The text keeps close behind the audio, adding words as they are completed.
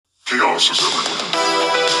Chaos is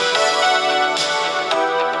everywhere.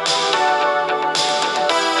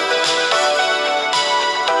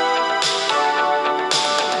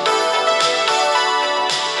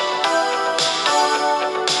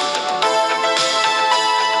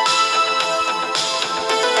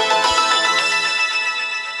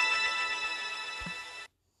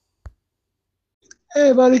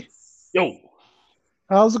 Hey, buddy. Yo,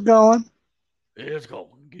 How's it going? it's going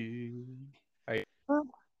good. Hey,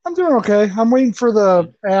 I'm doing okay. I'm waiting for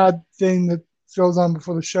the ad thing that goes on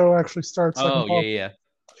before the show actually starts so I can oh yeah, talk,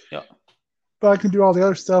 yeah, yeah. but I can do all the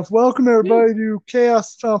other stuff. Welcome, Woo. everybody, to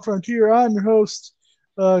Chaos Final Frontier. I'm your host,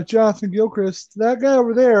 Jonathan Gilchrist. That guy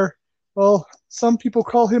over there, well, some people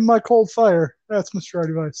call him my cold fire. That's Mr.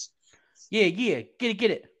 Device. Yeah, yeah.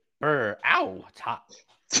 Get it. Brr. Ow, it's hot.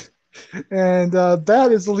 And that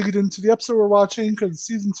is the lead into the episode we're watching because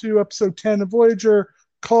season 2, episode 10 of Voyager,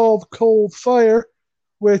 called Cold Fire,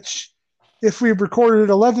 which, if we recorded at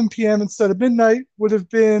 11 p.m. instead of midnight, would have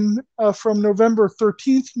been from November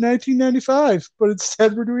 13th, 1995. But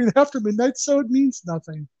instead, we're doing it after midnight, so it means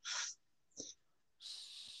nothing.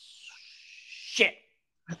 Shit.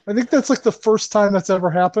 I think that's like the first time that's ever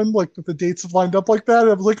happened, like that the dates have lined up like that.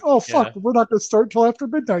 And I was like, oh, fuck, Yeah. we're not going to start until after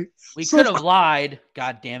midnight. We So could have lied.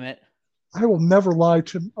 God damn it. I will never lie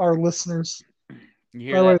to our listeners. You By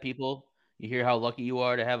hear the way, that, people? You hear how lucky you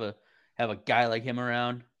are to have a guy like him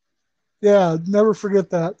around? yeah, never forget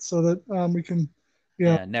that so that we can, you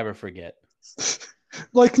know, Yeah, never forget.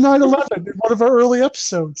 like 9/11 in one of our early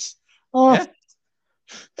episodes. Uh,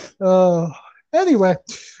 Yeah. uh, anyway,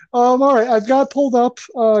 all right, I've got pulled up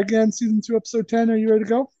again, season 2, episode 10. Are you ready to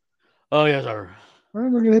go? Oh yes, sir. All right,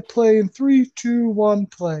 we're going to hit play in 3, 2, 1,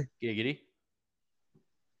 play. Giggity.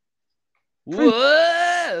 Pre-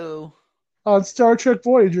 Whoa. on Star Trek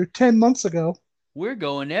Voyager 10 months ago. We're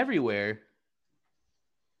going everywhere.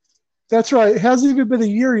 That's right. It hasn't even been a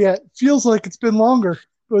year yet. Feels like it's been longer,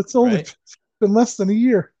 but it's only Right? been less than a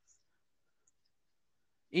year.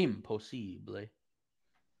 Impossible.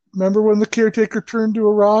 Remember when the caretaker turned to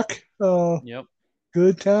a rock? Yep.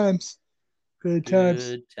 Good times. Good times.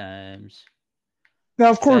 Good times. Now,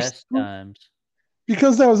 of course, Fast times.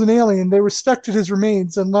 because that was an alien, they respected his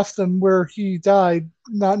remains and left them where he died,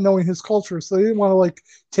 not knowing his culture. So they didn't want to like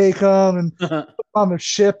take him and put him on their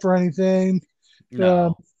ship or anything. Um,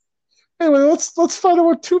 No. anyway, let's find out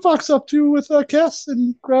what Tuvok's up to with Cass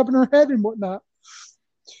and grabbing her head and whatnot.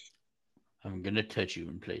 I'm gonna touch you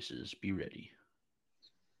in places. Be ready.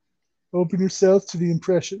 Open yourself to the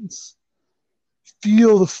impressions.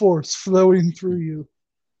 Feel the force flowing through you.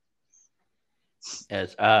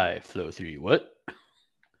 As I flow through you. What?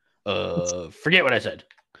 Forget what I said.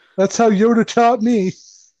 That's how Yoda taught me.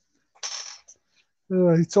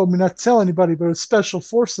 He told me not to tell anybody about his special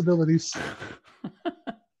force abilities.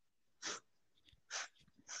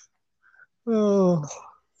 Oh.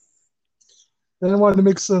 Then I wanted to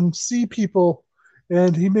make some sea people,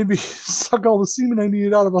 and he made me suck all the semen I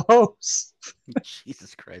needed out of a hose.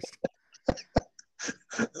 Jesus Christ.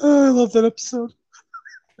 Oh, I love that episode.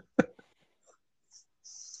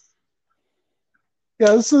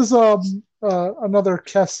 Yeah, this is another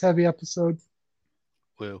Kess heavy episode.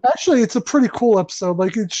 Whoa. Actually, it's a pretty cool episode.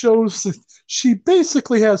 Like it shows that she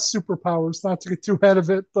basically has superpowers. Not to get too ahead of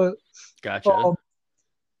it, but Gotcha.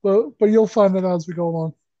 but you'll find that out as we go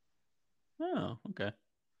along. Oh, okay.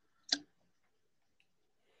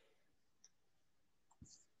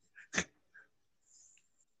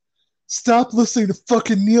 Stop listening to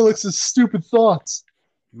fucking Neelix's stupid thoughts.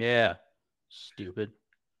 Yeah. Stupid.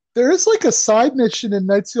 There is like a side mission in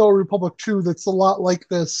Knights of the Old Republic 2 that's a lot like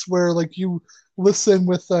this, where like you listen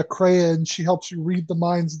with Kreia and she helps you read the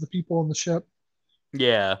minds of the people on the ship.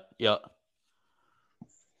 Yeah. Yeah.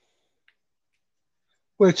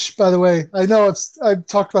 Which, by the way, I know I've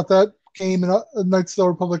talked about that game in Knights of the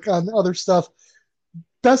Old Republic on other stuff.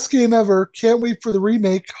 Best game ever. Can't wait for the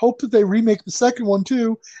remake. Hope that they remake the second one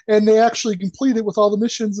too, and they actually complete it with all the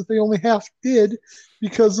missions that they only half did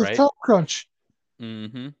because of Right. time crunch.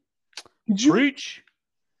 Mm-hmm. Did you Preach.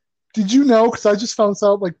 did you know? Because I just found this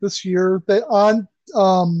out like this year that on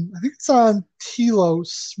I think it's on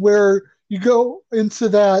Telos where you go into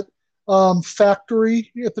that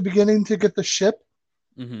factory at the beginning to get the ship.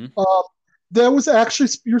 Mm-hmm. Um, that was actually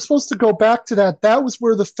you're supposed to go back to that. That was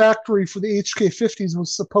where the factory for the HK-50s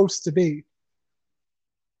was supposed to be.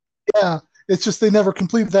 Yeah, it's just they never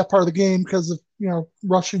completed that part of the game because of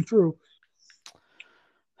rushing through.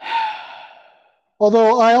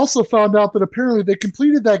 Although I also found out that apparently they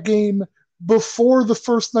completed that game before the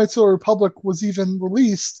first Knights of the Republic was even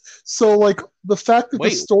released. So like the fact that the Wait.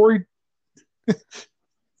 story,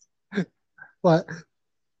 what?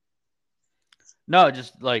 No,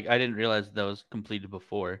 just like I didn't realize that was completed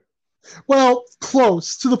before. Well,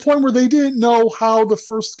 close to the point where they didn't know how the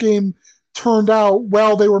first game turned out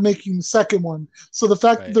while they were making the second one. So the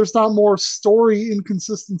fact that Right. there's not more story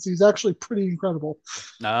inconsistency is actually pretty incredible.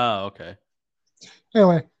 Oh, okay.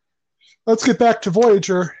 Anyway, let's get back to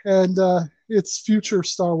Voyager and its future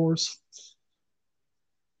Star Wars.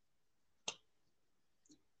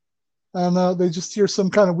 And they just hear some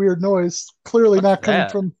kind of weird noise, clearly What's not coming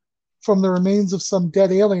that? from the remains of some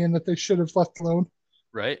dead alien that they should have left alone.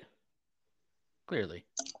 Right. Clearly.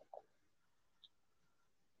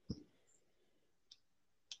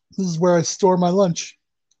 This is where I store my lunch.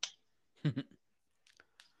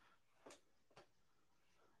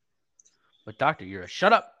 But Doctor, you're a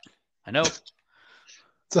shut up. I know.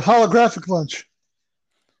 It's a holographic lunch.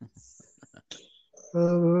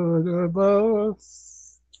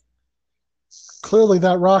 Clearly,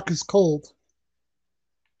 that rock is cold.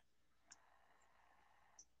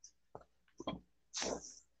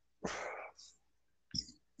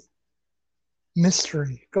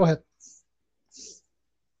 Mystery. Go ahead.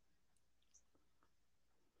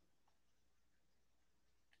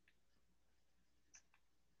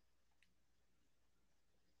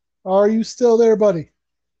 Are you still there, buddy?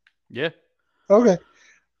 Yeah. Okay.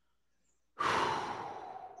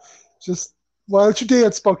 Just why don't you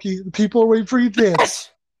dance, Spunky? The people are waiting for you to dance.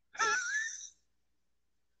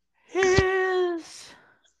 His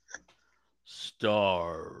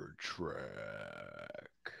Star Trek.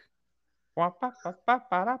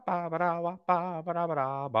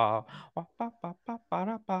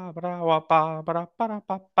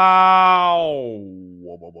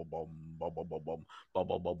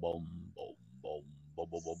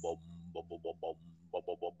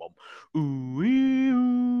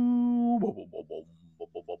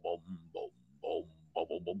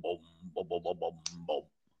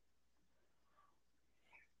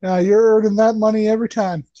 Now you're earning that money every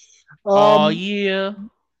time. Oh Um, yeah.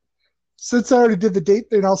 since I already did the date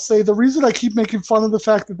thing, I'll say the reason I keep making fun of the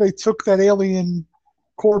fact that they took that alien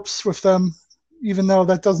corpse with them, even though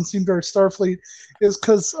that doesn't seem very Starfleet, is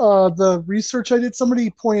because the research I did, somebody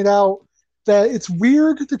pointed out that it's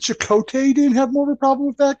weird that Chakotay didn't have more of a problem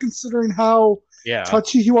with that, considering how Yeah.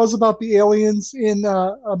 touchy he was about the aliens in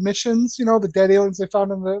missions, the dead aliens they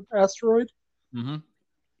found on the asteroid. Mm-hmm.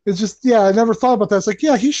 It's just, yeah, I never thought about that. It's like,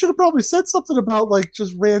 yeah, he should have probably said something about like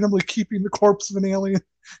just randomly keeping the corpse of an alien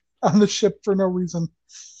on the ship for no reason.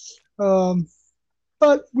 Um,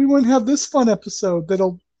 but we wouldn't have this fun episode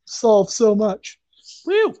that'll solve so much.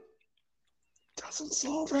 Woo! Doesn't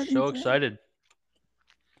solve So anything. excited.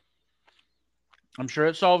 I'm sure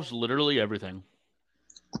it solves literally everything.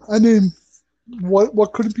 I mean,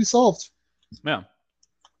 what couldn't be solved? Yeah.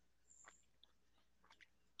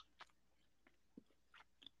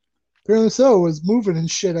 Apparently so. It was moving and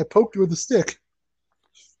shit. I poked it with a stick.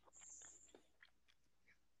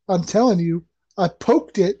 I'm telling you, I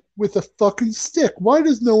poked it with a fucking stick. Why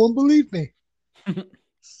does no one believe me?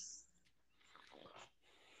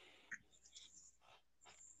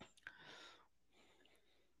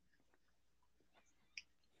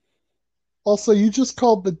 Also, you just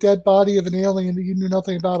called the dead body of an alien that you knew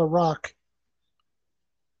nothing about a rock.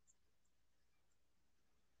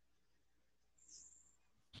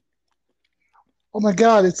 Oh my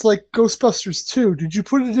god, it's like Ghostbusters 2. Did you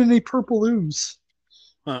put it in a purple ooze?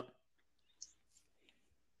 Huh.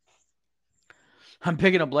 I'm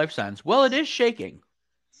picking up life signs. Well, it is shaking.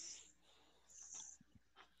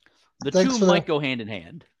 The Thanks two for that. might go hand in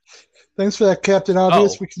hand. Thanks for that, Captain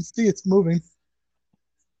Obvious. Oh. We can see it's moving.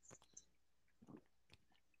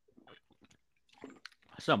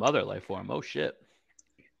 Some other life form. Oh shit.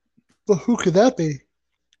 But who could that be?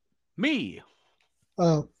 Me.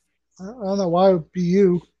 Oh, I don't know why it would be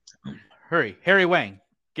you. Hurry. Harry Wang.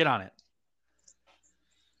 Get on it.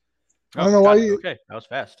 I Oh, don't he's know why got it. you. Okay. That was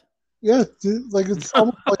fast. Yeah, dude, like it's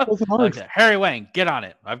almost like it wasn't hard. Like that. Harry Wang. Get on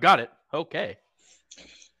it. I've got it. Okay.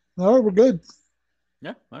 All right, we're good.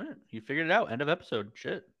 Yeah. All right. You figured it out. End of episode.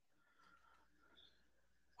 Shit.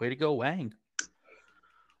 Way to go, Wang.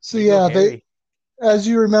 So Way to go, yeah, Harry. as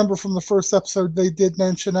you remember from the first episode, they did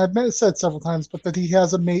mention, I've said several times, but that he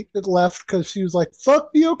has a mate that left because she was like,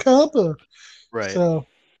 fuck the Ocampa. Right. So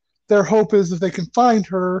their hope is if they can find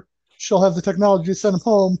her, she'll have the technology to send him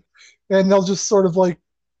home, and they'll just sort of like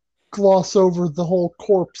gloss over the whole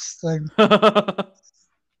corpse thing.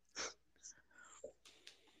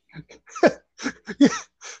 Yeah.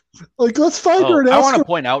 Like, let's find her and I ask want her. to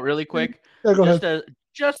point out really quick, Yeah, go ahead.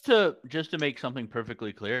 just to make something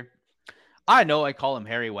perfectly clear. I know I call him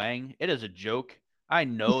Harry Wang. It is a joke. I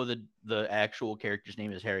know the actual character's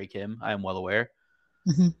name is Harry Kim. I am well aware.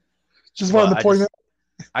 Mhm. Just Well, wanted to point out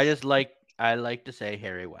I like to say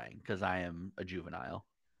Harry Wang because I am a juvenile.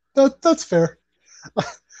 that's fair.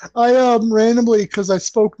 I randomly, because I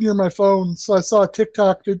spoke near my phone, so I saw a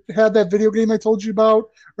TikTok that had that video game I told you about,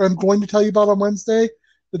 or I'm going to tell you about on Wednesday,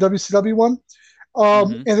 the WCW one.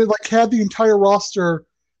 Hmm. And it like had the entire roster.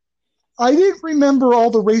 I didn't remember all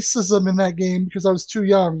the racism in that game because I was too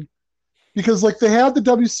young. Because like they had the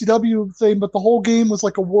WCW thing, but the whole game was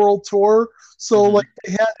like a world tour. So Hmm. like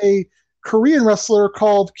they had a Korean wrestler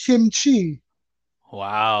called Kim Chi,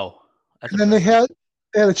 Wow, that's and then impressive.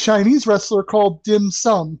 they had a Chinese wrestler called Dim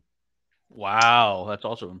Sum. Wow, that's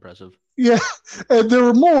also impressive. Yeah, and there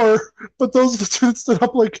were more, but those are the two that stood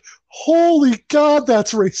up like, holy God,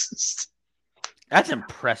 that's racist. That's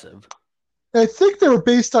impressive. And I think they were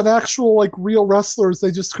based on actual like real wrestlers.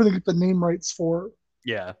 They just couldn't get the name rights for.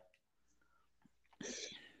 Yeah.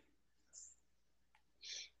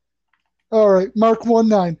 All right, Mark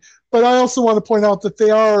 1-9. But I also want to point out that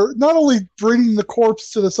they are not only bringing the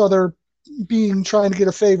corpse to this other being trying to get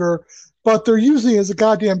a favor, but they're using it as a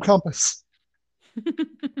goddamn compass. But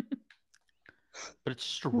it's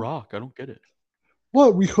just a rock. I don't get it.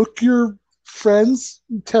 What? We hook your friend's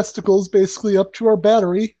testicles basically up to our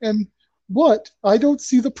battery, and what? I don't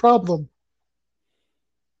see the problem.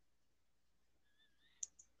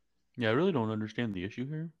 Yeah, I really don't understand the issue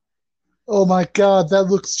here. Oh my God, that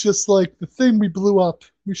looks just like the thing we blew up.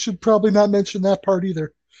 We should probably not mention that part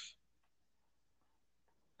either.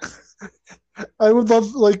 I would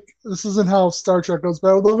love, like, this isn't how Star Trek goes, but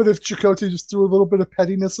I would love it if Chakotay just threw a little bit of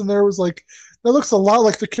pettiness in there. It was like, that looks a lot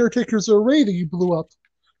like the Caretaker's array that you blew up.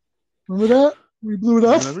 Remember that? We blew it You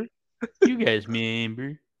up, remember? You guys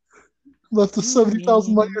remember? left us You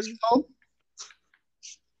 70,000 light years remember? from home.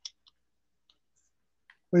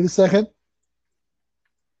 Wait a second.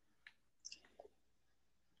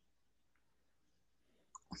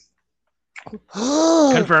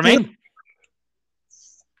 Confirming.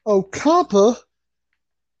 Ocampa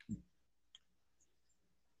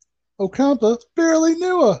barely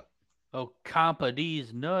knew her. Oh, compa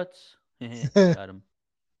these nuts. Got him.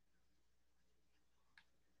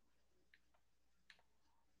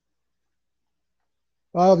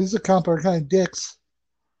 Wow, these Ocampa are kind of dicks.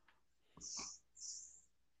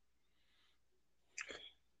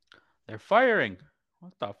 They're firing.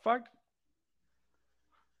 What the fuck?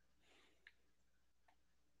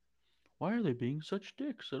 Why are they being such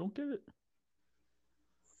dicks? I don't get it.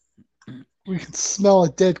 We can smell a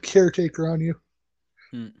dead caretaker on you.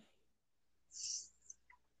 Hmm.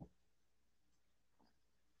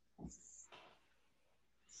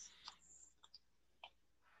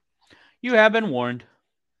 You have been warned,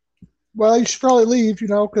 Well, you should probably leave,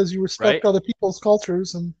 because you right? respect other people's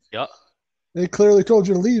cultures, and Yep. they clearly told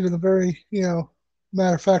you to leave in a very,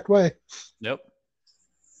 matter of fact way. Yep.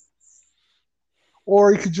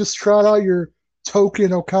 Or you could just trot out your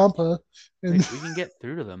token Ocampa and Wait, we can get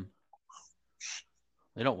through to them.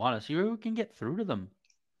 They don't want us. We can get through to them.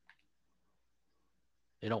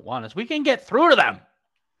 They don't want us. We can get through to them.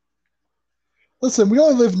 listen, we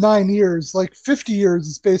only live 9 years. Like 50 years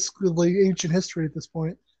is basically ancient history at this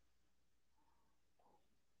point.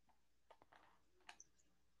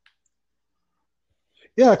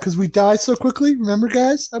 Yeah, because we die so quickly. Remember,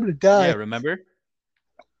 guys? I'm gonna Yeah, die. remember?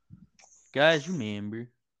 Guys, remember.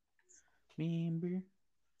 Remember.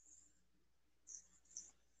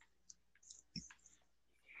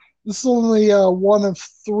 This is only one of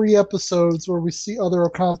 3 episodes where we see other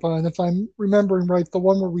Ocampa, and if I'm remembering right, the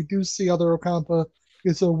one where we do see other Ocampa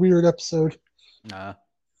is a weird episode. Nah.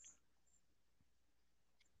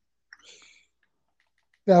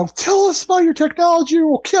 Now, tell us about your technology, or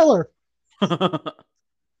we'll kill her.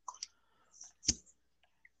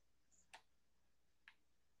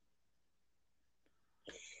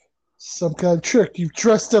 Some kind of trick. You've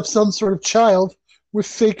dressed up some sort of child with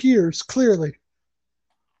fake ears, clearly.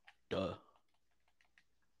 Duh.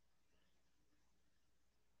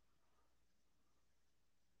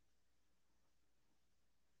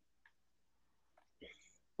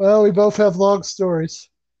 Well, we both have long stories.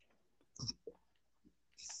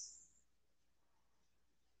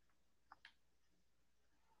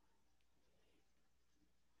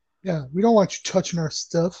 Yeah, we don't want you touching our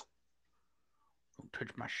stuff. Don't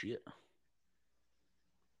touch my shit.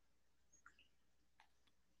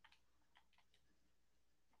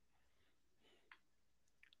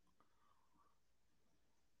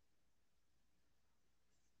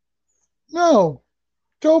 No,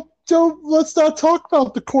 don't. Let's not talk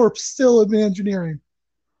about the corpse still in engineering.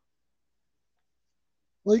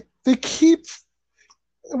 Like they keep.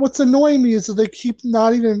 What's annoying me is that they keep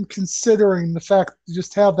not even considering the fact to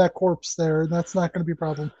just have that corpse there, and that's not going to be a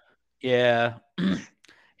problem. Yeah.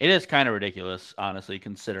 It is kind of ridiculous, honestly,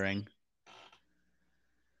 considering.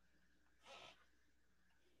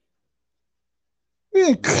 We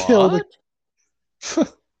didn't kill the.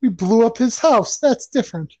 What? We blew up his house. That's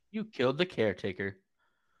different. You killed the caretaker.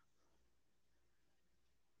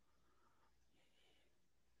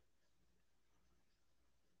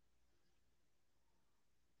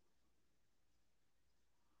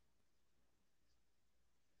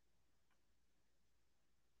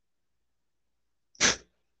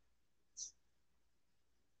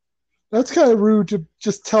 That's kind of rude to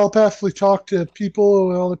just telepathically talk to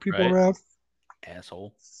people and other people Right? around.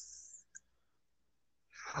 Asshole.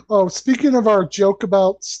 Oh, speaking of our joke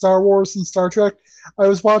about Star Wars and Star Trek, I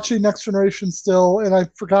was watching Next Generation still, and I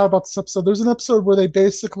forgot about this episode. There's an episode where they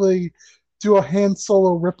basically do a Han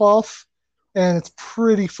Solo ripoff, and it's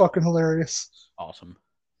pretty fucking hilarious. Awesome.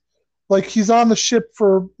 Like he's on the ship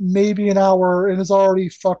for maybe an hour and has already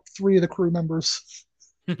fucked 3 of the crew members.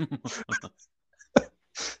 That's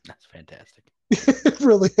fantastic. It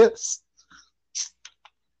really is.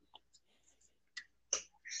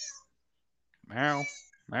 Meow.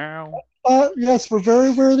 Meow. Yes, we're very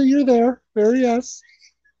aware that you're there. Very yes.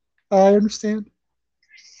 I understand.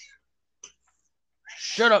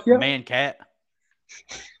 Shut up, Yeah. man cat.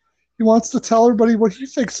 He wants to tell everybody what he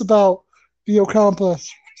thinks about Biocampa.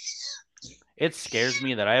 It scares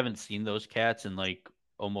me that I haven't seen those cats in like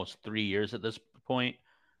almost 3 years at this point,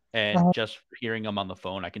 and just hearing them on the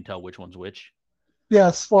phone, I can tell which one's which.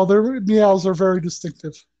 Yes, well, their meows are very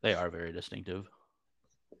distinctive. They are very distinctive.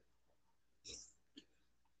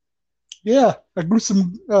 Yeah, I grew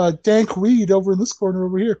some dank weed over in this corner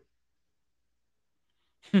over here.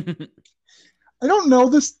 I don't know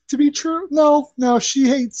this to be true. No, she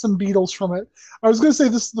hates some beetles from it. I was going to say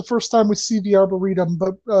this is the first time we see the Arboretum,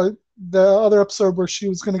 but the other episode where she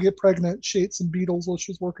was going to get pregnant, she ate some beetles while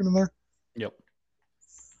she was working in there. Yep.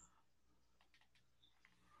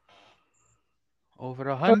 Over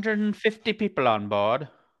 150 people on board.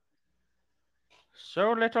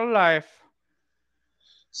 So little life.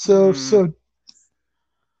 So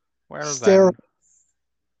Well sterile.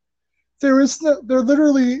 then. They're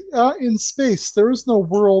literally in space. There is no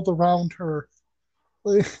world around her.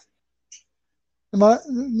 Like,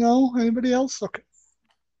 no? Anybody else? Okay.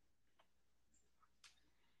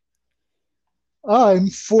 I'm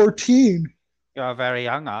 14. You're very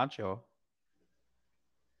young, aren't you?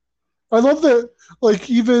 I love that, like,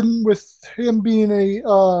 even with him being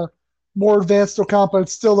a more advanced Ocampa,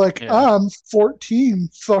 it's still like, Yeah. I'm 14,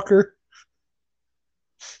 fucker.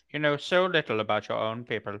 You know so little about your own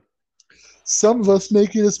people. Some of us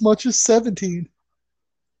make it as much as 17.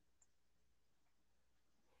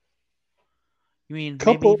 You mean maybe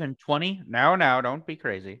Couple, even 20? Now, don't be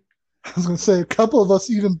crazy. I was going to say, a couple of us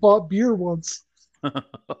even bought beer once.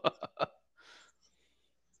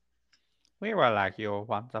 We were like you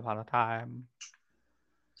once upon a time.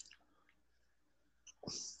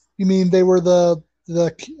 You mean they were the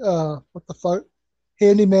what the fuck?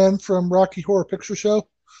 Handyman from Rocky Horror Picture Show?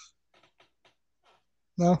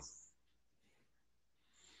 No?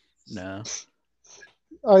 No.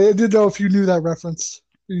 I didn't know if you knew that reference.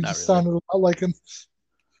 You Not just really. sounded a lot like him.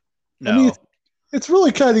 No. I mean, it's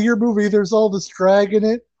really kind of your movie. There's all this drag in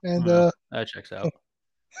it, and that checks out.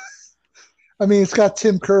 I mean, it's got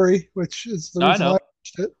Tim Curry, which is the reason I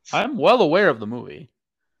watched it. I'm well aware of the movie.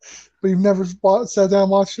 But you've never sat down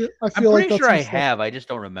and watched it. I'm pretty sure I have. I just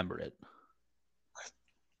don't remember it.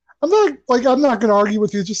 I'm not going to argue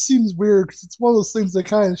with you. It just seems weird because it's one of those things that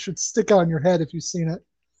kind of should stick on your head if you've seen it,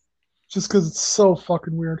 just because it's so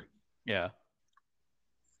fucking weird. Yeah.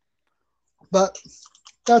 But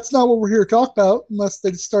that's not what we're here to talk about, unless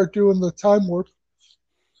they start doing the time warp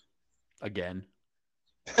again.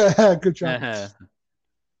 Good job.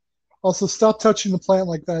 Also, stop touching the plant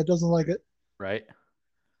like that. It doesn't like it. Right.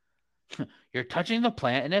 You're touching the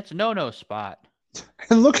plant and it's no spot.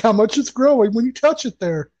 And look how much it's growing when you touch it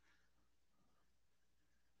there.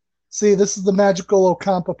 See, this is the magical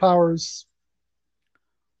Ocampa powers.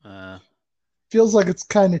 Feels like it's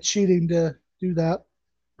kind of cheating to do that.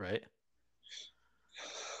 Right.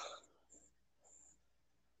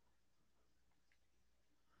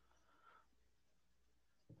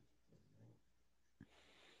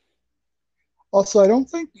 Also, I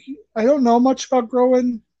don't know much about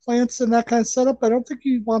growing plants in that kind of setup. I don't think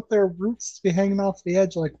you want their roots to be hanging off the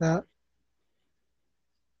edge like that.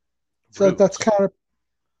 So that's kind of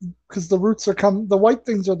because the roots are the white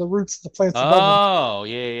things are the roots of the plants above them. Oh,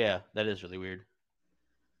 yeah. That is really weird.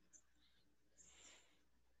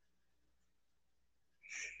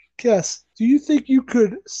 Yes. Do you think you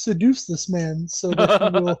could seduce this man so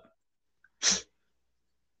that he will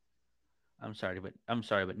I'm sorry, but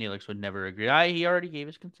Neelix would never agree. He already gave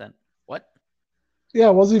his consent. What? Yeah,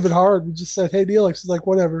 it wasn't even hard. We just said, "Hey, Neelix," is like,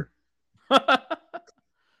 "Whatever."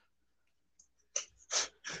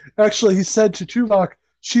 Actually, he said to Tuvok,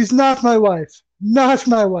 "She's not my wife. Not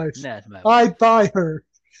my wife. That's my I wife. buy her.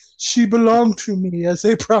 She belonged to me as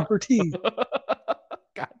a property."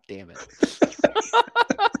 God damn it.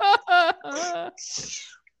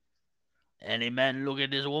 Any man look at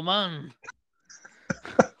this woman.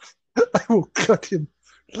 I will cut him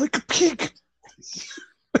like a pig.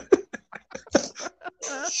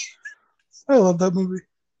 I love that movie.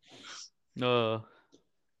 Yeah,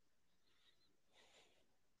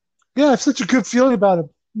 I have such a good feeling about him.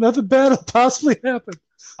 Nothing bad will possibly happen.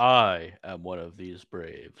 I am one of these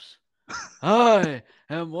braves. I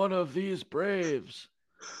am one of these braves.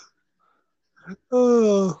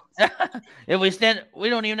 Oh, If we stand, we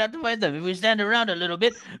don't even have to fight them. If we stand around a little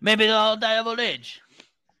bit, maybe they'll all die of old age.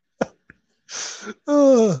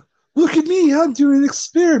 Look at me. I'm doing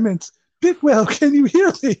experiments. Bitwell, can you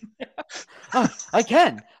hear me? I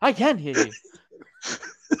can hear you.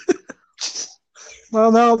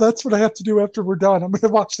 Well, now that's what I have to do after we're done. I'm going to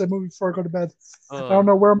watch that movie before I go to bed. I don't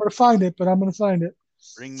know where I'm going to find it, but I'm going to find it.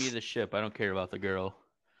 Bring me the ship. I don't care about the girl.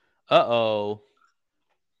 Uh-oh.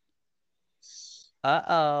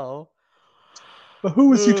 But who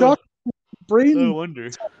was he talking to? Brain? I wonder.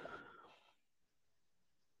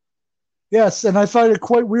 Yes, and I find it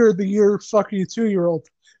quite weird that you're fucking a 2-year-old.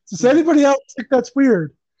 Does anybody else think that's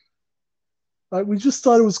weird? We just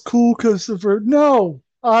thought it was cool because of her. No,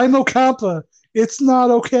 I'm Ocampa. It's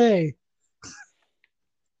not okay.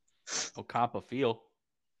 Ocampa feel.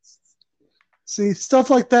 See, stuff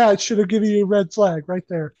like that should have given you a red flag right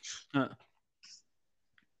there.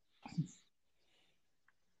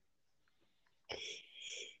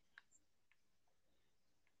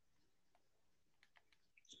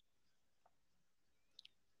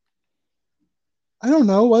 I don't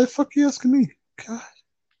know. Why the fuck are you asking me? God.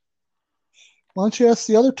 Why don't you ask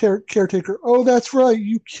the other caretaker? Oh, that's right.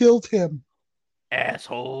 You killed him.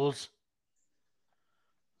 Assholes.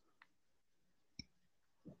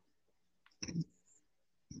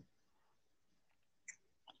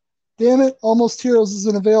 Damn it. Almost Heroes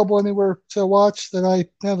isn't available anywhere to watch that I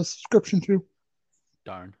have a subscription to.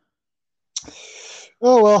 Darn.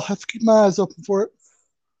 Oh, well. I have to keep my eyes open for it.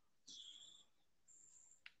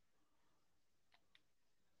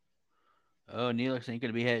 Oh, Neelix ain't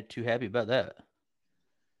going to be too happy about that.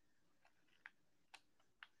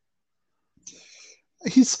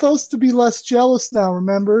 He's supposed to be less jealous now,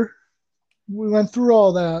 remember? We went through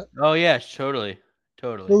all that. Oh, yes, totally.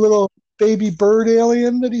 Totally. The little baby bird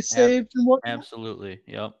alien that he saved and whatnot. Absolutely.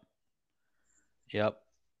 Yep.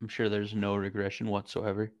 I'm sure there's no regression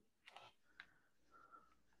whatsoever.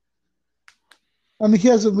 I mean, he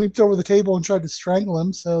hasn't leaped over the table and tried to strangle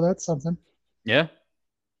him, so that's something. Yeah.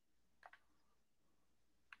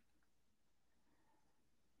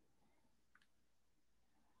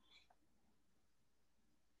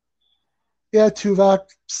 Yeah, Tuvok,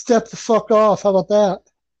 step the fuck off. How about that?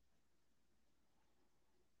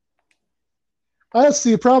 I don't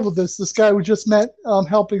see a problem with this. This guy we just met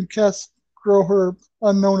helping Kes grow her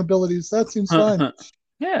unknown abilities. That seems fine.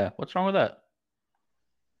 Yeah, what's wrong with that?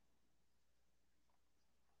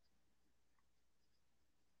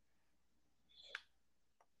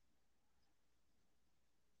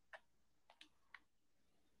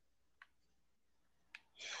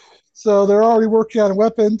 So they're already working on a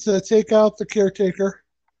weapon to take out the caretaker,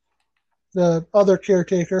 the other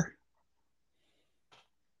caretaker.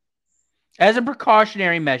 As a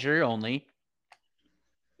precautionary measure only.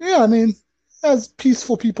 Yeah, I mean, as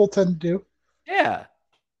peaceful people tend to do. Yeah.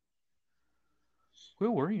 We're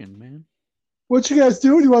worrying, man. What you guys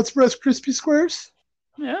doing? You want some Rice Krispie Squares?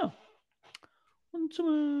 Yeah. Want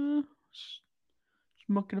some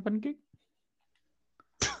smoking a pancake?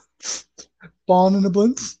 Bon and a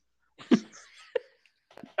blintz?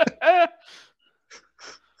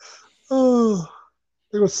 Oh,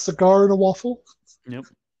 there was a cigar and a waffle. Yep.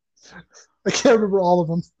 I can't remember all of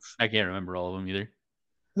them. I can't remember all of them either.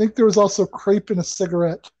 I think there was also crepe and a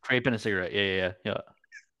cigarette. Crepe and a cigarette. Yeah.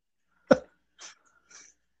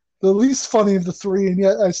 The least funny of the three, and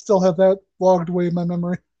yet I still have that logged away in my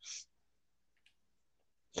memory.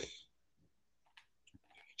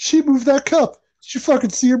 She moved that cup. Did you fucking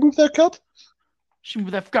see her move that cup? She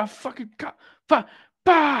moved that fucking cup.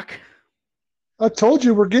 Fuck! I told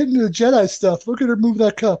you we're getting to the Jedi stuff. Look at her move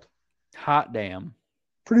that cup. Hot damn.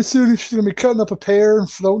 Pretty soon she's going to be cutting up a pear and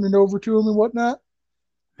floating it over to him and whatnot.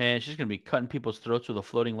 Man, she's going to be cutting people's throats with a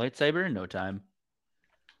floating lightsaber in no time.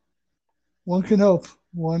 One can hope.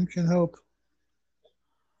 One can hope.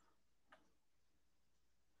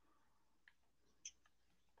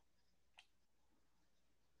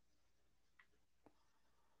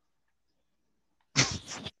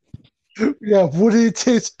 Yeah, would it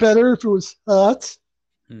taste better if it was hot?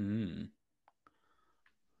 Hmm.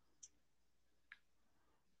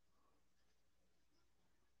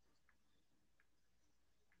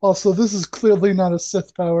 Also, this is clearly not a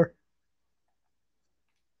Sith power.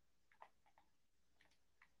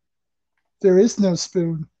 There is no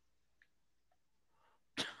spoon.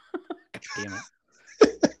 God damn it.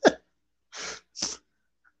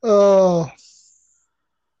 Oh,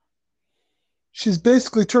 she's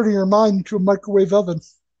basically turning her mind into a microwave oven.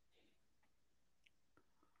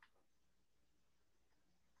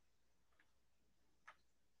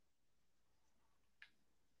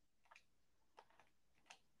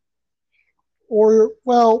 Or,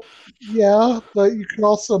 well, yeah, but you can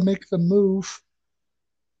also make them move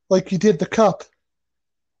like you did the cup.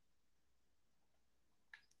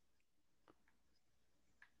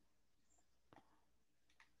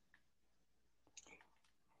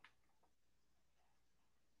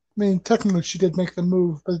 I mean, technically, she did make them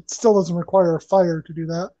move, but it still doesn't require a fire to do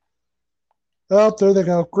that. Oh, there they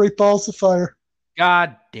go. Great balls of fire.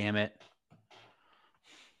 God damn it.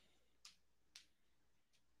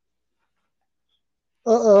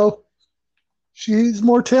 Uh-oh. She's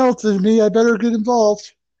more talented than me. I better get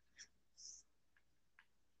involved.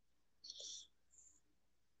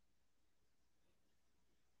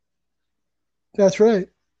 That's right.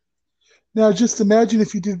 Now, just imagine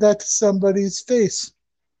if you did that to somebody's face.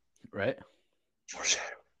 Right? Foreshadow.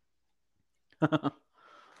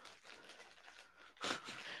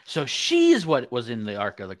 So she's what was in the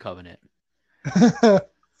Ark of the Covenant.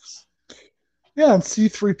 Yeah, and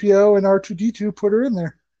C3PO and R2D2 put her in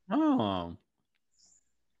there. Oh.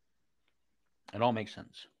 It all makes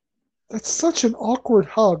sense. That's such an awkward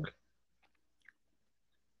hug.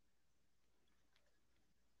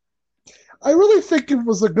 I really think it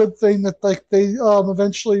was a good thing that like they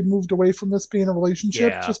eventually moved away from this being a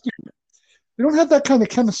relationship. Yeah. Just because they don't have that kind of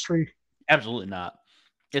chemistry. Absolutely not.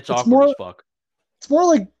 It's It's awkward as more fuck. it's more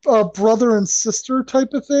like a brother and sister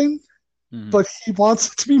type of thing, but he wants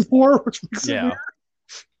it to be more, which makes it weird. Yeah.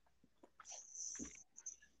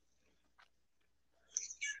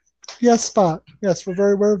 Yes, Spot. Yes, we're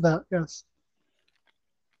very aware of that. Yes.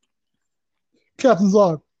 Captain's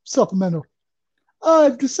log. Supplemental.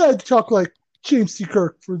 I've decided to talk like James T.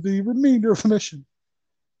 Kirk for the remainder of the mission.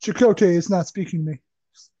 Chakotay is not speaking to me.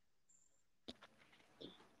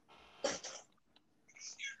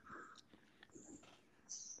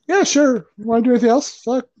 Yeah, sure. You want to do anything else?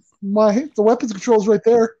 Fuck. The weapons control's right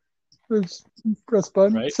there. There's press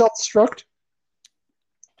button. Right. Self-destruct.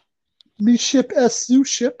 Me ship SU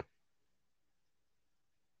ship.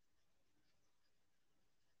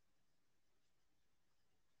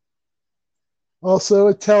 Also,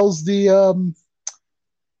 it tells the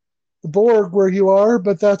Borg where you are,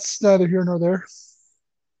 but that's neither here nor there.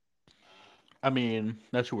 I mean,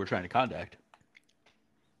 that's who we're trying to contact.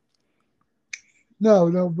 No,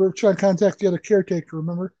 we're trying to contact the other caretaker,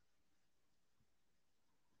 remember?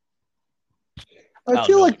 I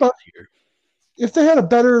feel No, like if they had a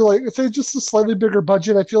better, like, if they had just a slightly bigger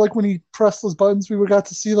budget, I feel like when he pressed those buttons, we would got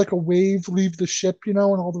to see like a wave leave the ship, in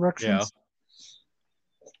all Yeah. directions.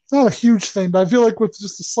 It's not a huge thing, but I feel like with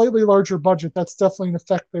just a slightly larger budget, that's definitely an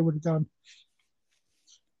effect they would have done.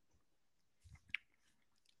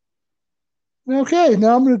 Okay,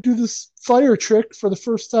 now I'm going to do this fire trick for the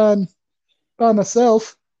first time by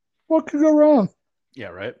myself. What could go wrong? Yeah,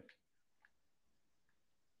 right.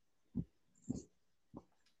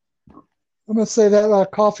 I'm going to say that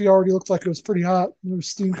coffee already looked like it was pretty hot. There was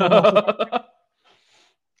steam coming off of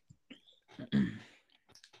it.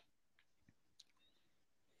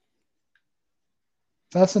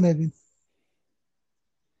 Fascinating.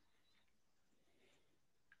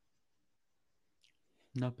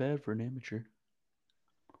 Not bad for an amateur.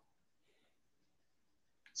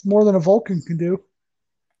 It's more than a Vulcan can do.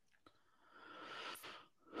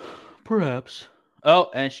 Perhaps.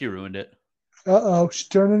 Oh, and she ruined it. Uh-oh, she's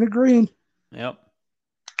turning it green. Yep.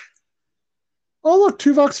 Oh, look,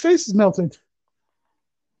 Tuvok's face is melting.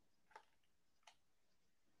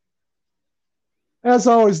 As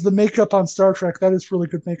always, the makeup on Star Trek, that is really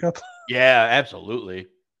good makeup. Yeah, absolutely.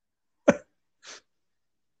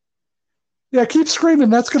 Yeah, keep screaming.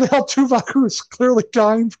 That's going to help Tuvok, who is clearly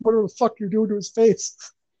dying from whatever the fuck you're doing to his face.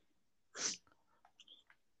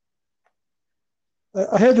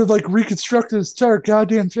 I had to like reconstruct his entire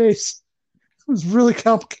goddamn face. It was really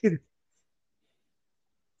complicated.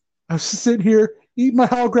 I was just sitting here eating my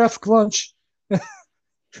holographic lunch.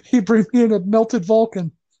 He bring me in a melted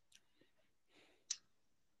Vulcan.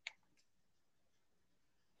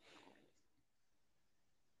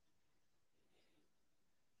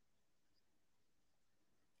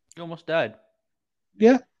 You almost died.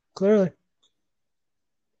 Yeah, clearly.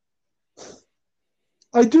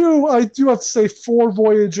 I do have to say for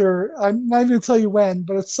Voyager, I'm not even gonna tell you when,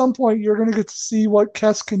 but at some point you're gonna get to see what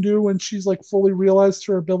Kes can do when she's like fully realized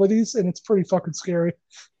her abilities, and it's pretty fucking scary.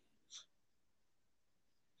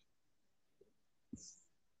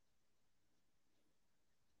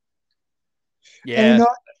 And Yeah,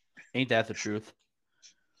 ain't that the truth?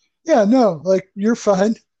 yeah, no, like you're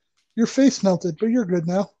fine. Your face melted, but you're good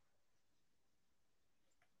now.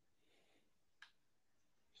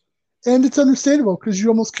 And it's understandable because you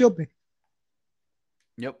almost killed me.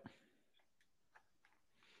 Yep.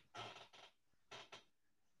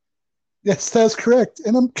 Yes, that's correct.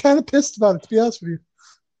 And I'm kind of pissed about it, to be honest with you.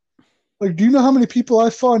 Like, do you know how many people I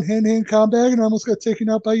fought in hand-to-hand combat and I almost got taken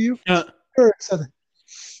out by you? Very upsetting.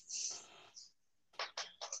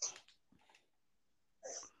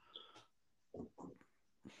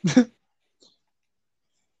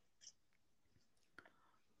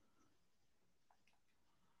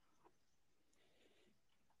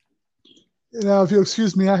 Now, if you'll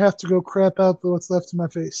excuse me, I have to go crap out what's left in my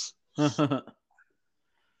face.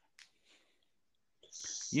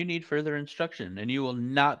 You need further instruction, and you will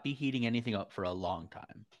not be heating anything up for a long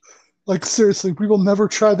time. Like, seriously, we will never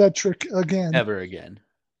try that trick again. Ever again.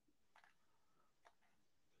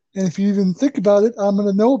 And if you even think about it, I'm going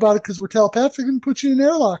to know about it because we're telepathic and put you in an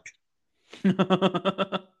airlock.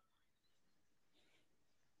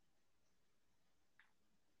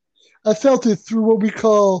 I felt it through what we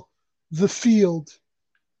call the field.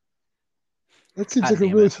 That seems God like a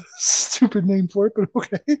damn really it. stupid name for it, but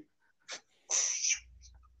okay.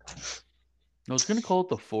 I was going to call it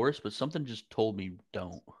the Force, but something just told me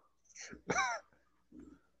don't.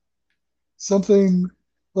 Something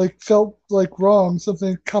like felt like wrong,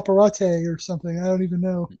 something caparate or something. I don't even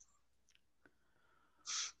know.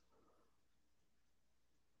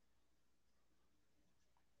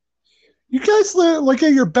 You guys live like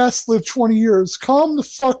at your best live 20 years. Calm the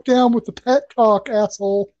fuck down with the pet talk,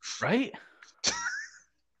 asshole. Right?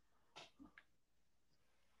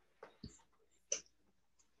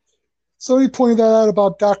 Somebody pointed that out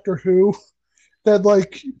about Doctor Who, that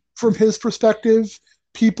like from his perspective,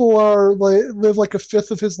 people are like live like a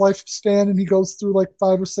fifth of his lifespan, and he goes through like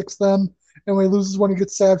 5 or 6 of them. And when he loses one, he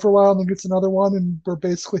gets sad for a while, and then gets another one, and we're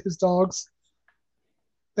basically his dogs.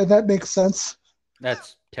 And that makes sense.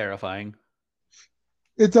 That's terrifying.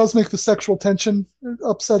 It does make the sexual tension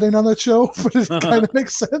upsetting on that show, but it kind of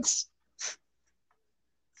makes sense.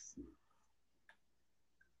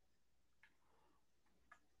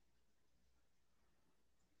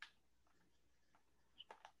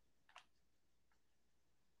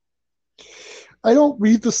 I don't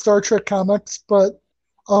read the Star Trek comics, but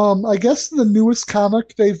I guess the newest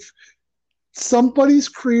comic, they've somebody's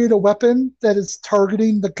created a weapon that is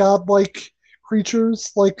targeting the godlike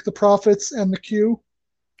creatures like the prophets and the Q.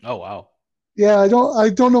 Oh, wow. Yeah, I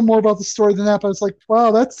don't know more about the story than that, but it's like,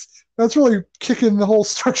 wow, that's really kicking the whole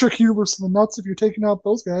Star Trek universe in the nuts if you're taking out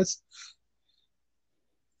those guys.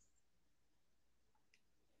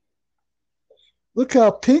 Look how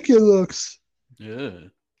pink it looks. Yeah.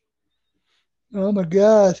 Oh my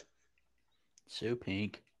god. So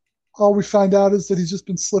pink. All we find out is that he's just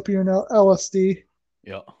been slipping in LSD.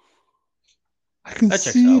 Yeah. I can That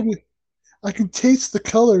checks see out. the, I can taste the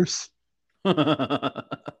colors. Whoa.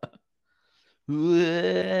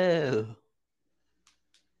 Wow,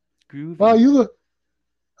 Groovy. you look.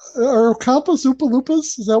 Are Compas Oopa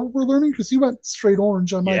Loopas? Is that what we're learning? Because you went straight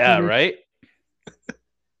orange on my Yeah, TV. right?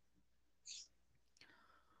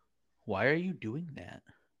 Why are you doing that?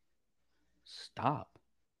 Stop.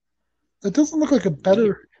 It doesn't look like a Weird.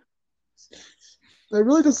 better. It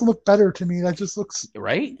really doesn't look better to me. That just looks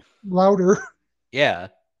Right? louder. Yeah.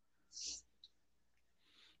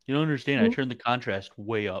 You don't understand. I turned the contrast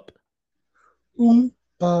way up.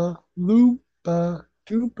 Oompa loompa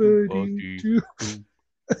doompa doo. Boom.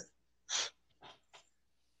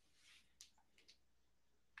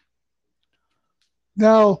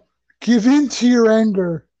 Now, give in to your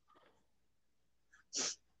anger.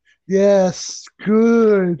 Yes,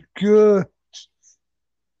 good, good.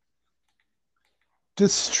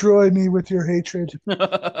 Destroy me with your hatred.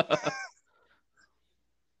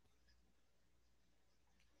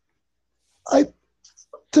 I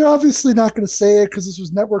They're obviously not going to say it because this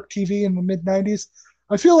was network TV in the mid 90s.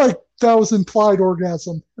 I feel like that was implied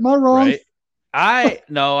orgasm. Am I wrong? Right?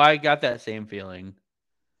 No, I got that same feeling.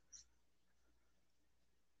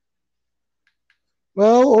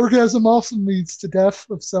 Well, orgasm often leads to death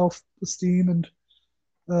of self esteem and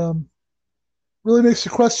um, really makes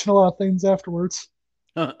you question a lot of things afterwards.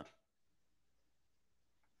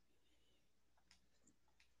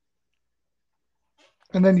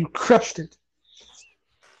 and then you crushed it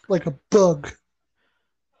like a bug.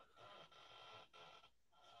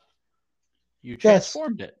 You Yes.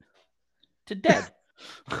 transformed it to dead.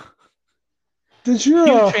 Did your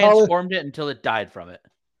You transformed it until it died from it.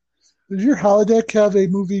 Did your holodeck have a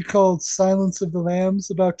movie called Silence of the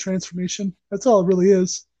Lambs about transformation? That's all it really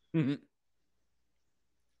is.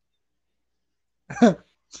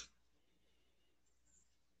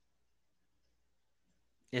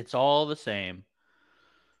 It's all the same.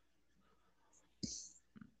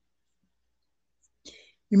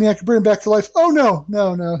 You mean I can bring them back to life? Oh no.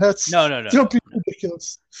 That's No. don't be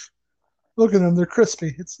ridiculous. Look at them; they're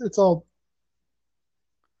crispy. It's all.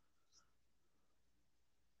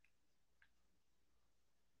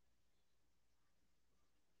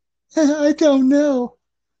 I don't know.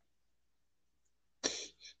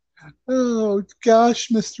 Oh gosh,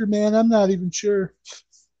 Mr. Man, I'm not even sure.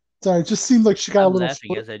 Sorry, it just seemed like she got a I'm little.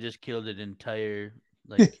 laughing as I just killed an entire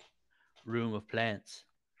like room of plants.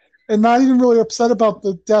 And not even really upset about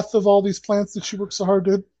the death of all these plants that she worked so hard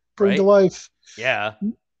to bring to life. Yeah.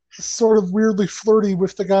 Sort of weirdly flirty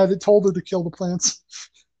with the guy that told her to kill the plants.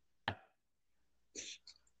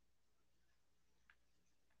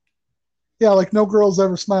 Yeah, like no girls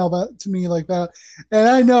ever smile that to me like that. And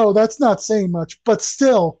I know that's not saying much, but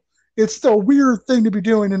still, it's still a weird thing to be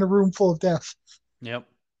doing in a room full of death. Yep.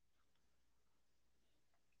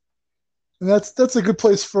 And that's a good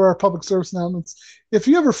place for our public service announcements. If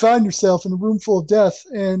you ever find yourself in a room full of death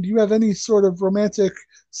and you have any sort of romantic,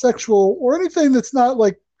 sexual, or anything that's not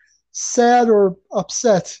like sad or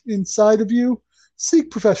upset inside of you, seek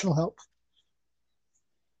professional help.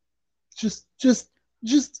 Just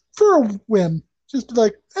for a whim. Just be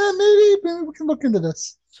like, maybe we can look into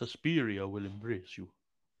this. Suspiria will embrace you.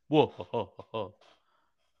 Whoa.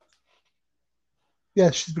 Yeah,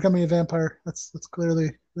 she's becoming a vampire. That's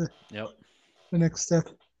clearly the next step.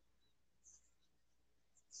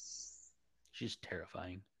 She's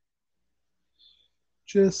terrifying.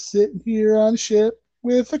 Just sitting here on a ship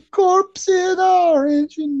with a corpse in our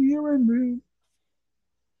engineering room.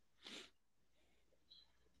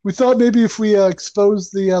 We thought maybe if we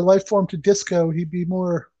exposed the life form to disco, he'd be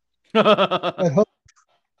more at home.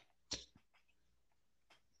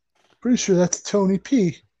 Pretty sure that's Tony P.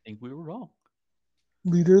 I think we were wrong.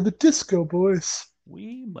 Leader of the Disco Boys.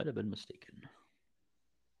 We might have been mistaken.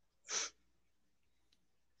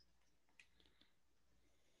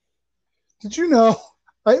 Did you know?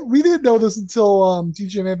 We didn't know this until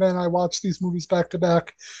DJ Man and I watched these movies back to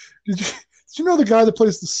back. Did you know the guy that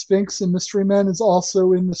plays the Sphinx in Mystery Men is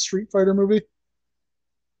also in the Street Fighter movie?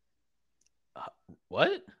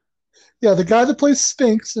 What? Yeah, the guy that plays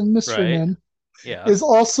Sphinx in Mystery Men is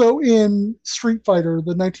also in Street Fighter,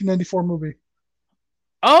 the 1994 movie.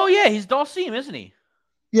 Oh, yeah, he's Dalsim, isn't he?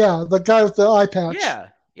 Yeah, the guy with the eye patch.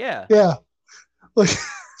 Yeah. Like,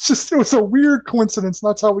 it was a weird coincidence, and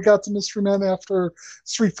that's how we got to Mystery Men after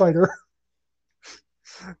Street Fighter.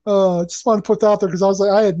 Just wanted to put that out there because I was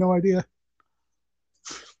like, I had no idea.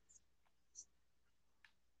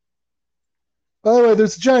 By the way,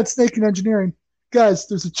 there's a giant snake in engineering. Guys,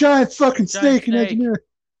 there's a giant fucking snake in engineering.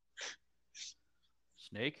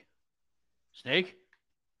 Snake?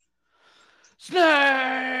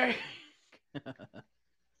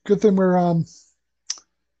 Good thing we're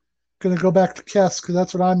gonna go back to Kess because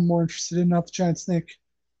that's what I'm more interested in, not the giant snake.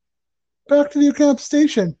 Back to the account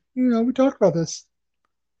station. We talked about this.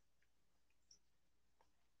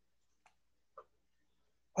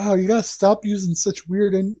 Wow, you gotta stop using such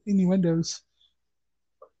weird innuendos.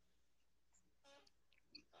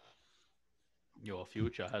 Your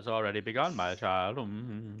future has already begun, my child.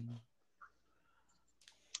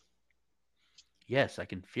 Yes, I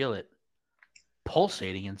can feel it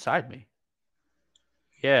pulsating inside me.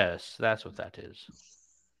 Yes, that's what that is.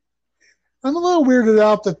 I'm a little weirded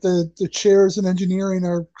out that the chairs in engineering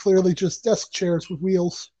are clearly just desk chairs with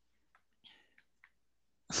wheels.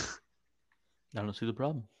 I don't see the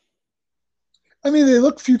problem. I mean, they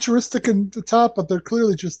look futuristic at the top, but they're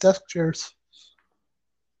clearly just desk chairs.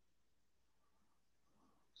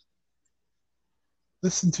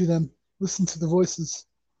 Listen to them. Listen to the voices.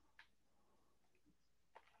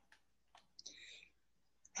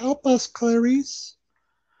 Help us, Clarice.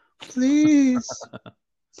 Please.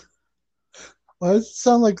 Why does it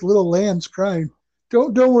sound like little lambs crying?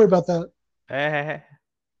 Don't worry about that.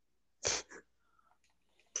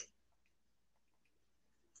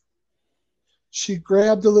 She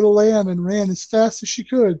grabbed the little lamb and ran as fast as she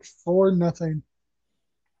could for nothing.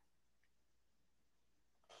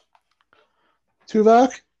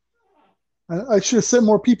 Tuvok? I should have sent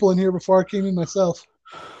more people in here before I came in myself.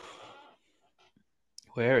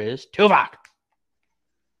 Where is Tuvok?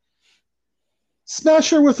 Smash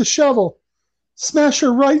her with a shovel. Smash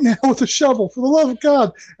her right now with a shovel. For the love of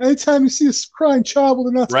God. Anytime you see a crying child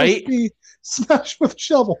where they're not supposed to be, smash with a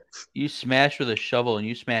shovel. You smash with a shovel and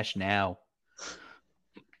you smash now.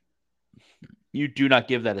 You do not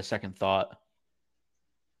give that a second thought.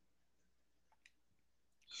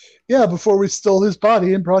 Yeah, before we stole his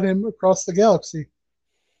body and brought him across the galaxy.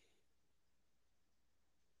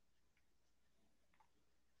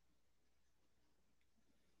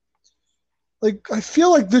 Like, I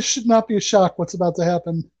feel like this should not be a shock what's about to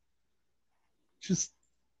happen. Just,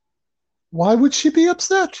 why would she be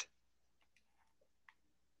upset?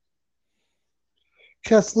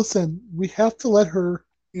 Cass, listen, we have to let her,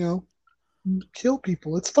 kill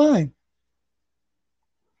people. It's fine.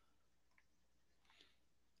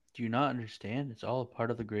 Do you not understand? It's all a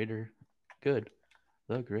part of the greater good.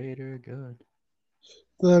 The greater good.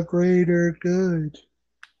 The greater good.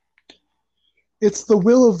 It's the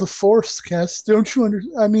will of the Force, Cass. Don't you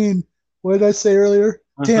understand? I mean, what did I say earlier?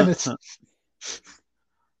 Damn it.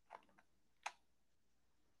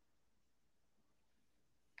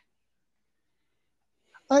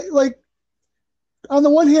 On the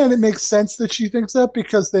one hand, it makes sense that she thinks that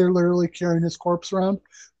because they're literally carrying his corpse around.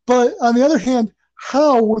 But on the other hand,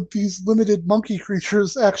 how would these limited monkey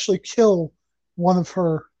creatures actually kill one of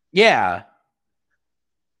her? Yeah.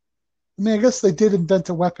 I mean, I guess they did invent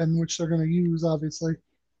a weapon, which they're going to use, obviously.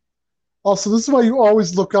 Also, this is why you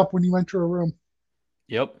always look up when you enter a room.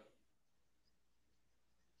 Yep.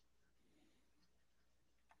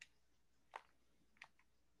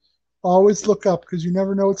 Always look up because you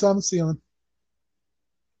never know what's on the ceiling.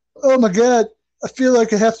 Oh my God. I feel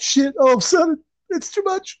like I have to shit all of a sudden. It's too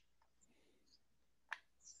much.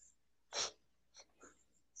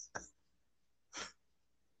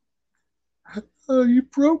 Oh, you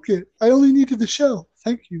broke it. I only needed the shell.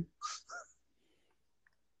 Thank you.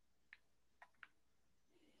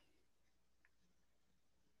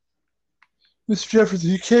 Mr. Jefferson,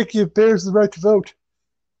 you can't give bears the right to vote,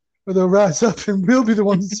 or they'll rise up and we'll be the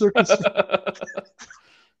ones in circus.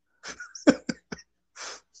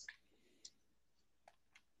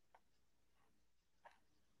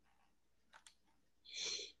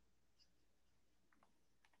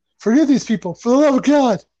 Forgive these people, for the love of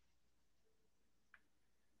God.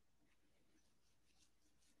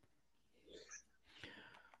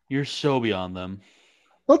 You're so beyond them.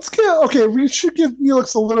 We should give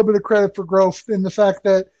Neelix a little bit of credit for growth in the fact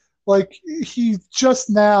that, like, he's just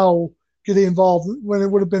now getting involved when it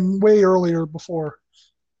would have been way earlier before.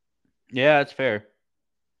 Yeah, it's fair.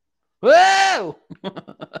 Whoa!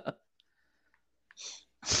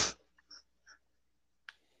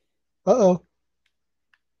 Uh-oh.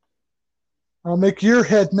 I'll make your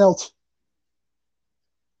head melt.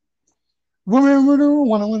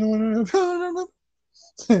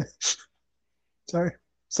 Sorry.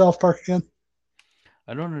 South Park again.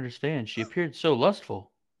 I don't understand. She appeared so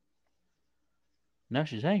lustful. Now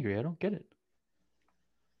she's angry. I don't get it.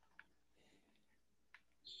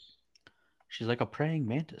 She's like a praying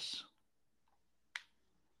mantis.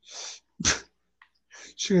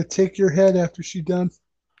 She's going to take your head after she's done.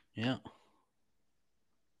 Yeah.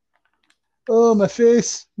 Oh, my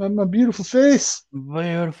face. My beautiful face.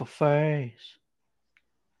 Beautiful face.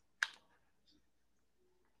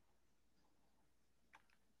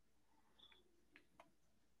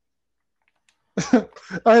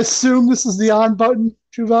 I assume this is the on button,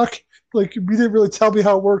 Tuvok. Like, you didn't really tell me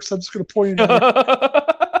how it works. I'm just going to point it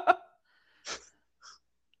out.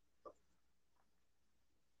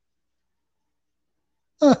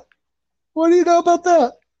 Huh. What do you know about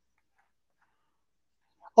that?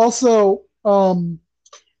 Also,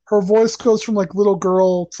 her voice goes from like little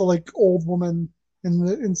girl to like old woman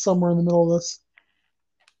in somewhere in the middle of this.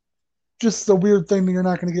 Just a weird thing that you're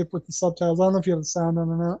not going to get with the subtitles. I don't know if you have the sound on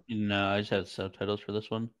or not. No, I just had subtitles for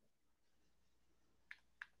this one.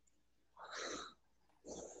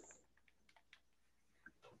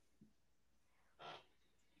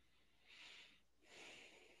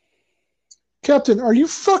 Captain, are you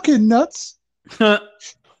fucking nuts?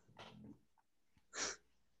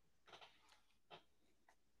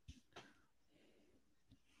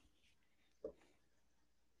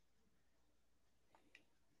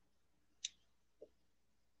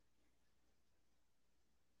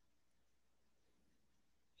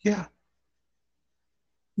 Yeah.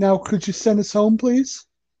 Now, could you send us home, please?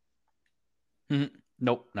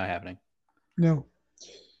 Nope, not happening. No.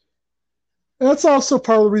 And that's also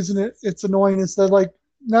part of the reason it's annoying is that like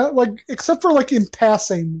not like except for like in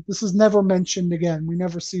passing, this is never mentioned again. We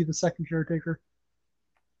never see the second caretaker.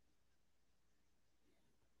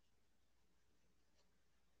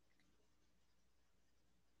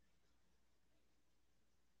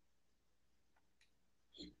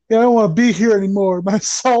 Yeah, I don't want to be here anymore. My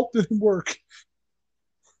assault didn't work.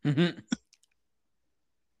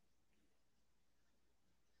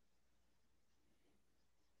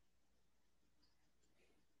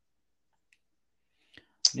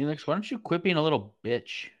 Neelix, why don't you quit being a little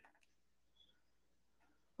bitch?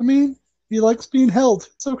 I mean, he likes being held.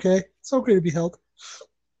 It's okay. It's okay to be held.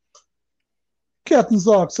 Captain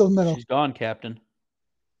Zog, Silver Metal. She's gone, Captain.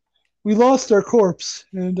 We lost our corpse,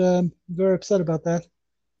 and I'm very upset about that.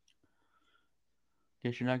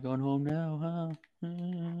 Guess you're not going home now,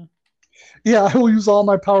 huh? Yeah, I will use all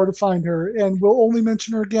my power to find her, and we'll only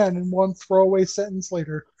mention her again in one throwaway sentence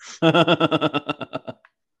later.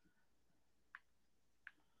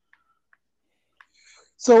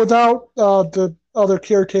 So without the other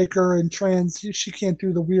caretaker and trans, she can't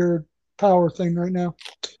do the weird power thing right now.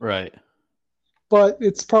 Right. But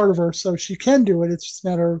it's part of her, so she can do it. It's just a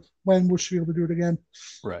matter of when will she be able to do it again.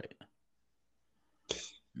 Right.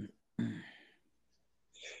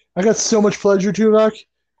 I got so much pleasure, Tuvok.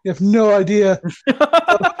 You have no idea.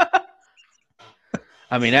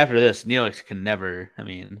 I mean, after this, Neelix can never. I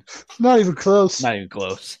mean, Not even close. not even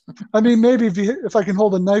close. I mean, maybe if I can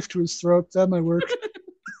hold a knife to his throat, that might work.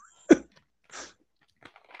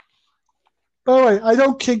 By the way, I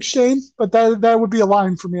don't kink shame, but that would be a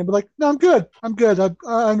line for me. I'd be like, no, I'm good. I'm good.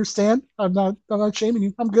 I understand. I'm not shaming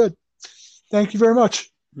you. I'm good. Thank you very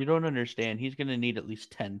much. You don't understand. He's gonna need at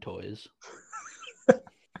least 10 toys.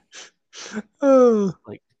 Oh,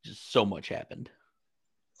 Like, just so much happened.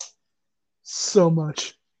 so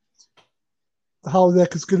much. The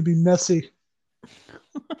holodeck is going to be messy.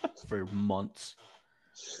 For months.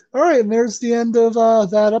 All right, and there's the end of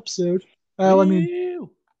that episode. I mean,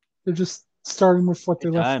 they're just starting with what they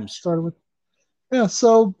started with. Yeah,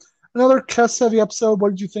 so another Kess-heavy episode. What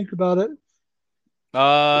did you think about it?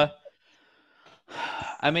 I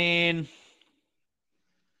mean,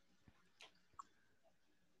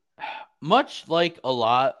 much like a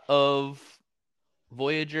lot of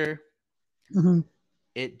Voyager,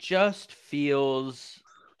 it just feels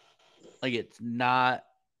like it's not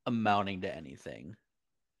amounting to anything.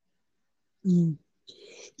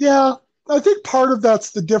 Yeah, I think part of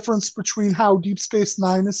that's the difference between how Deep Space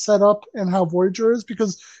Nine is set up and how Voyager is,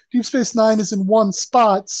 because Deep Space Nine is in one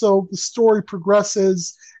spot, so the story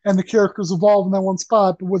progresses and the characters evolve in that one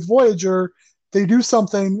spot. But with Voyager, they do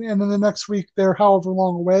something, and then the next week they're however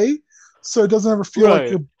long away, so it doesn't ever feel like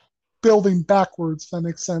you're building backwards. If that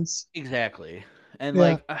makes sense. Exactly. And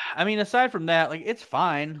like, I mean, aside from that, like, it's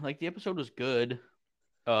fine. Like, the episode was good.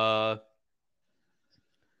 Like,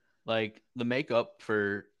 the makeup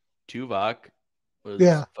for Tuvok was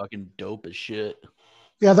fucking dope as shit.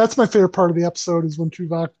 Yeah, that's my favorite part of the episode is when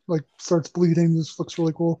Tuvok like starts bleeding. This looks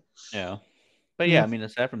really cool. Yeah. But yeah, I mean,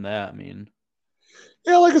 aside from that, I mean,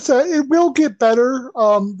 yeah, like I said, it will get better.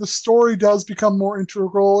 The story does become more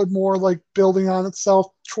integral and more like building on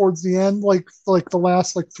itself towards the end, like the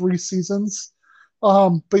last like 3 seasons.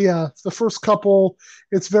 But yeah, the first couple,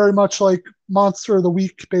 it's very much like Monster of the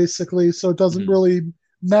Week, basically. So it doesn't really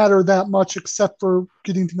matter that much except for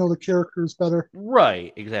getting to know the characters better.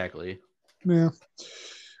 Right, exactly. Yeah.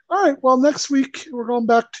 All right. Well, next week we're going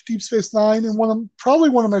back to Deep Space Nine, and probably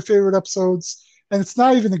one of my favorite episodes, and it's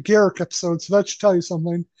not even a Garrick episode, so that should tell you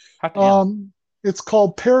something. It's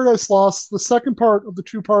called Paradise Lost, the second part of the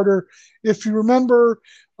two-parter. If you remember,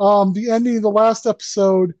 the ending of the last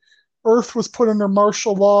episode, Earth was put under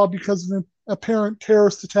martial law because of an apparent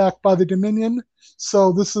terrorist attack by the Dominion.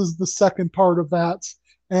 So this is the second part of that,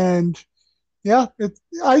 and yeah,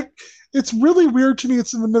 it's really weird to me.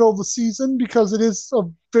 It's in the middle of the season because it is a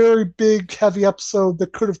very big, heavy episode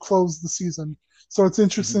that could have closed the season. So it's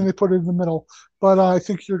interesting they put it in the middle, but I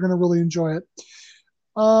think you're going to really enjoy it.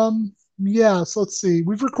 Yeah, so let's see.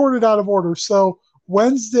 We've recorded out of order. So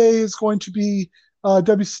Wednesday is going to be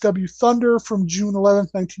WCW Thunder from June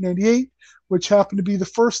 11th, 1998, which happened to be the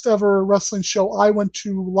first ever wrestling show I went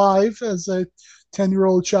to live as a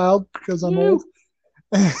 10-year-old child because I'm old.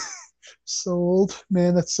 So old,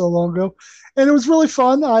 man, that's so long ago. And it was really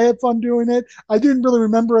fun. I had fun doing it. I didn't really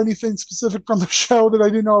remember anything specific from the show that I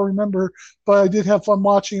didn't all remember, but I did have fun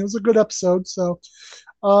watching. It was a good episode. So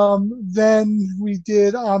then we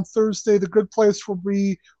did on Thursday The Good Place, where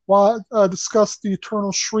we discussed the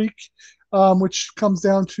Eternal Shriek, which comes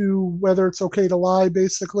down to whether it's okay to lie,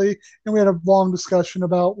 basically. And we had a long discussion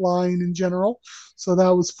about lying in general. So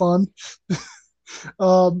that was fun.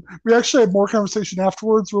 We actually had more conversation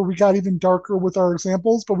afterwards where we got even darker with our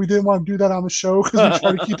examples, but we didn't want to do that on the show because we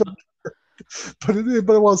try to keep it. But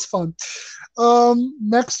it was fun.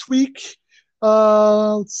 Next week,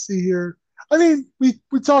 let's see here. I mean,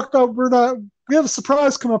 we talked about we have a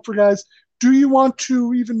surprise come up for guys. do you want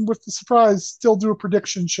to, even with the surprise, still do a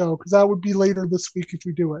prediction show? Because that would be later this week if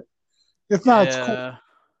we do it. If not, it's cool.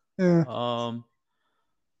 Yeah.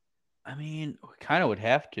 I mean, we kind of would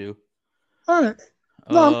have to. All right.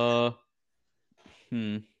 No.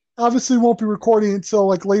 Obviously, we won't be recording until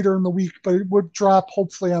like later in the week, but it would drop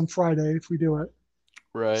hopefully on Friday if we do it.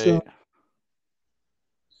 Right. So,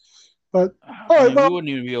 but we wouldn't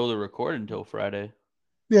even be able to record until Friday.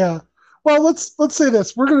 Yeah. Well, let's say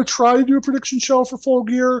this. We're going to try to do a prediction show for Full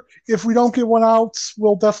Gear. If we don't get one out,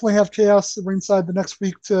 we'll definitely have Chaos ringside the next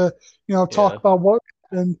week to, talk about what.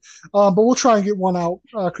 And but we'll try and get one out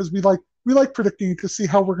because we like predicting to see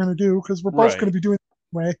how we're going to do because we're both going to be doing it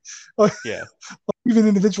anyway. Yeah. Even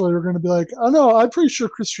individually, we're going to be like, oh no, I'm pretty sure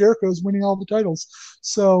Chris Jericho is winning all the titles.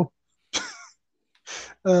 So,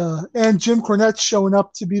 and Jim Cornette's showing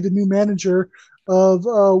up to be the new manager of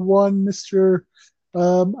one Mr.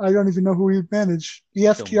 I don't even know who he managed. The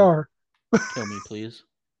FTR. Kill me, please.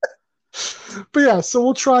 But yeah, so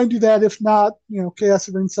we'll try and do that. If not, Chaos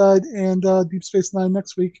at Ringside and Deep Space Nine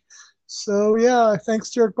next week. So yeah, thanks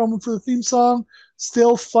to Eric Bowman for the theme song.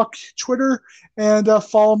 Still fuck Twitter and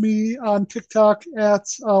follow me on TikTok at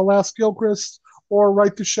Last Gilchrist or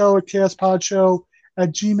write the show at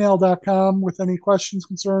chaospodshow@gmail.com with any questions,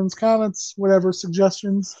 concerns, comments, whatever,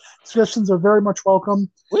 suggestions. Suggestions are very much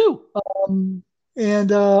welcome. Woo!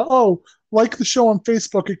 And like the show on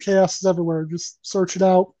Facebook at Chaos is Everywhere. Just search it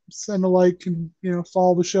out, send a like, and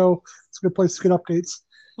follow the show. It's a good place to get updates.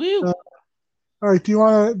 Woo! All right, do you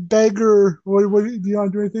want to beg or what do you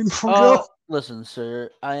want to do anything before we go? Listen, sir,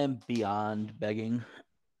 I am beyond begging.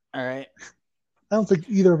 All right. I don't think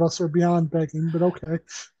either of us are beyond begging, but okay.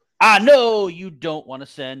 I know you don't want to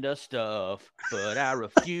send us stuff, but I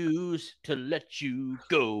refuse to let you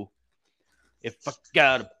go. If I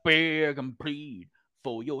gotta beg and plead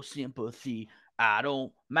for your sympathy, I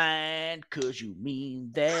don't mind, 'cause you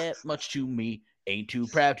mean that much to me. Ain't too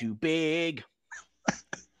proud to beg.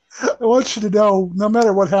 I want you to know, no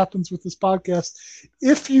matter what happens with this podcast,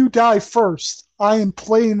 if you die first, I am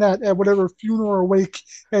playing that at whatever funeral or wake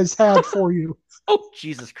has had for you. Oh,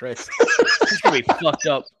 Jesus Christ. It's going to be fucked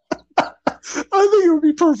up. I think it would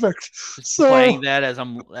be perfect. Just playing that as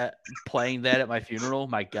I'm playing that at my funeral,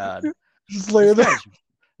 my God. Just lay there.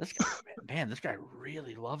 This guy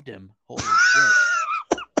really loved him. Holy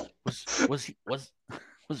shit.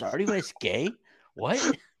 Was Artie Weiss gay? What?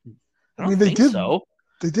 I don't think so.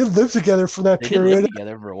 They did live together for that period. They did live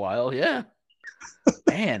together for a while, yeah.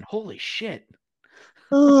 Man, holy shit.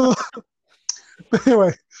 Anyway,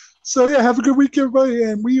 so yeah, have a good week, everybody,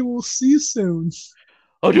 and we will see you soon.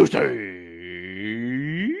 Adios.